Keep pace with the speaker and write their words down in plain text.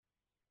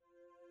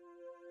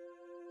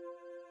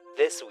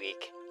This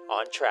week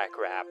on Track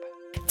Wrap.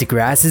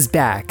 DeGrasse is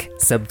back,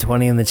 sub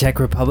 20 in the Czech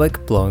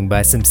Republic, blowing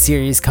by some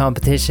serious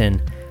competition.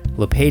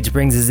 LePage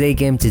brings his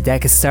A-game to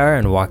Dekastar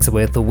and walks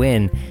away with the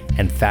win,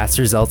 and fast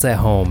results at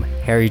home.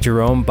 Harry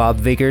Jerome, Bob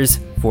Vickers,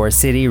 Forest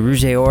City,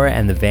 Rouge et Or,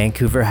 and the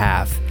Vancouver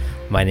Half.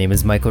 My name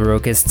is Michael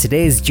Rokas.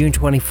 Today is June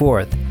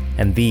 24th,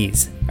 and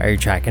these are your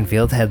track and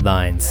field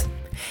headlines.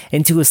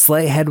 Into a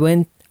slight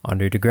headwind,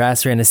 Andre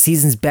DeGrasse ran a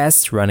season's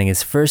best, running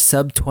his first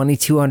sub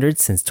 2200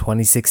 since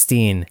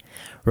 2016.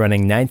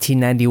 Running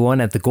 1991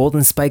 at the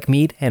Golden Spike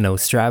meet in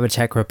Ostrava,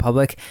 Czech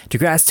Republic,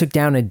 DeGrasse took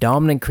down a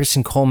dominant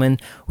Christian Coleman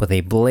with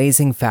a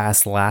blazing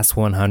fast last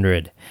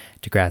 100.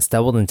 DeGrasse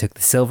doubled and took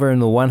the silver in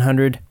the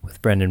 100,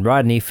 with Brendan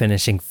Rodney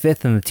finishing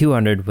 5th in the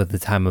 200 with a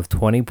time of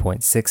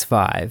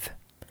 20.65.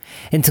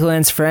 In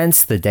Lens,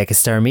 France, the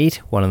Dekastar meet,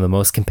 one of the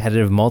most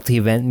competitive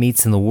multi-event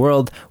meets in the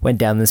world, went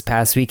down this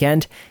past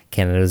weekend.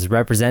 Canada was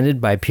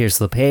represented by Pierce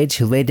LePage,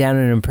 who laid down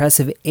an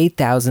impressive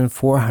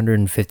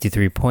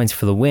 8,453 points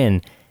for the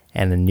win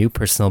and a new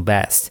personal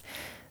best.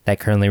 That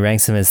currently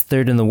ranks him as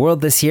third in the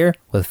world this year,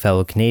 with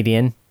fellow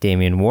Canadian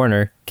Damian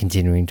Warner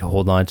continuing to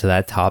hold on to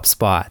that top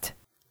spot.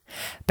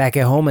 Back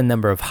at home, a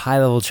number of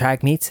high-level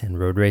track meets and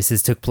road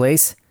races took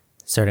place.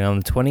 Starting on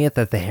the 20th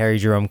at the Harry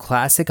Jerome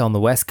Classic on the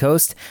West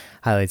Coast,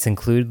 highlights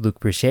include Luc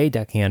Brichet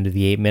ducking under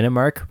the 8-minute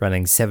mark,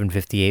 running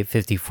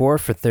 7:58.54 for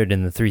third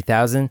in the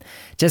 3000,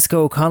 Jessica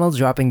O'Connell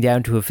dropping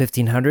down to a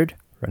 1500,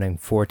 running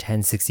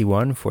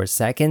 4:10.61 for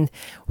second,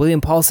 William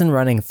Paulson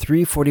running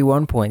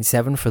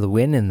 3:41.7 for the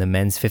win in the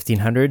men's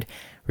 1500,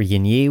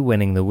 Regan Yee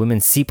winning the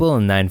women's steeple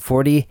in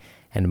 9:40,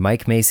 and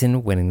Mike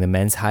Mason winning the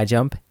men's high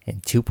jump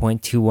in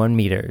 2.21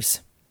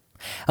 meters.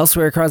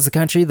 Elsewhere across the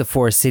country, the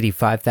Forest City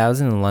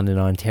 5000 in London,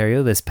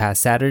 Ontario this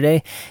past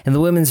Saturday. In the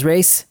women's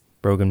race,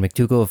 Brogan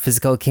McDougall of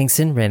Physical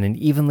Kingston ran an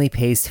evenly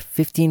paced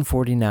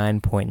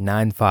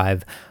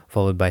 15:49.95,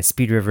 followed by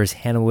Speed River's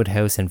Hannah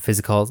Woodhouse and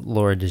Physical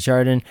Laura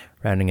Desjardins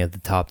rounding out the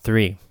top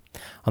three.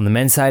 On the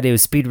men's side, it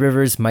was Speed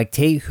River's Mike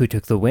Tate who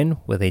took the win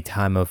with a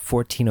time of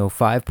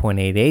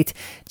 14:05.88.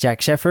 Jack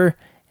Sheffer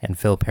and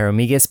Phil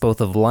Paramegas, both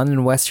of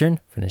London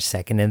Western, finished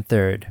second and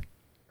third.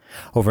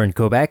 Over in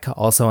Quebec,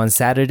 also on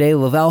Saturday,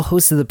 Laval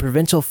hosted the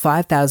Provincial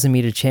 5,000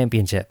 meter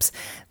championships.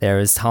 There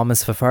was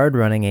Thomas Fafard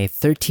running a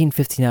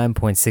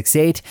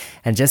 13:59.68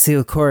 and Jesse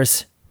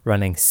Lecourse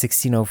running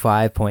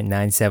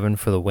 16:05.97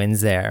 for the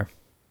wins there.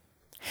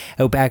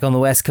 Out back on the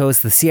West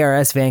Coast, the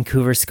CRS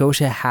Vancouver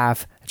Scotia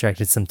Half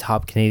attracted some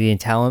top Canadian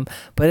talent,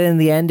 but in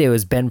the end it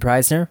was Ben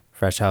Preisner,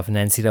 fresh off an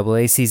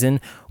NCAA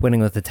season,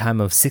 winning with a time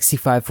of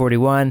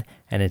 65.41,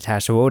 and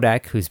Natasha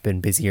Wodak, who's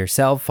been busy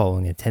herself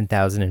following a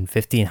 10,000 and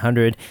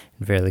 1,500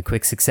 in fairly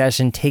quick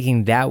succession,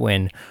 taking that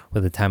win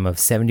with a time of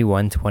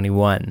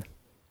 71.21.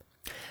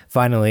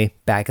 Finally,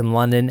 back in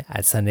London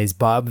at Sunday's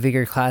Bob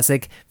Vigor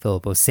Classic,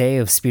 Philip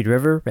Osei of Speed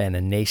River ran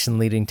a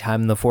nation-leading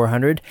time in the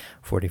 400,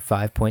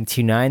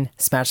 45.29,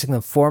 smashing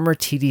the former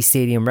TD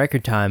Stadium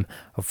record time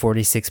of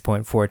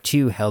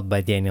 46.42 held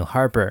by Daniel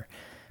Harper.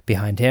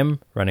 Behind him,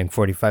 running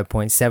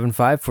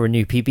 45.75 for a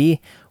new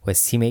PB, was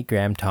teammate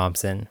Graham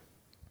Thompson.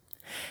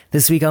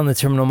 This week on the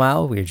Terminal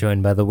Mile, we are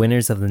joined by the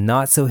winners of the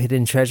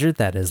not-so-hidden treasure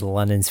that is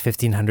London's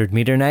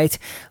 1,500-meter night,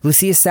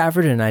 Lucia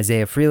Stafford and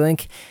Isaiah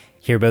Freelink.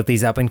 Hear about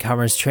these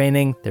up-and-comers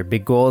training, their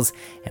big goals,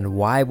 and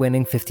why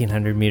winning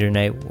 1,500-meter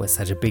night was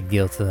such a big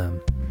deal to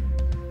them.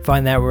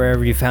 Find that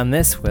wherever you found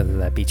this, whether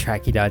that be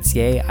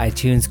Tracky.ca,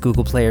 iTunes,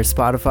 Google Play, or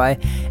Spotify.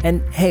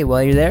 And hey,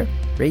 while you're there,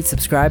 rate,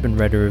 subscribe, and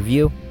write a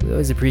review. We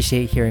always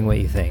appreciate hearing what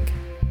you think.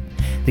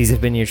 These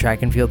have been your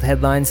track and field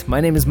headlines. My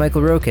name is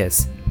Michael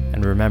Rokas,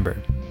 and remember,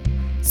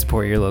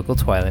 support your local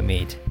Twilight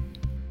meet.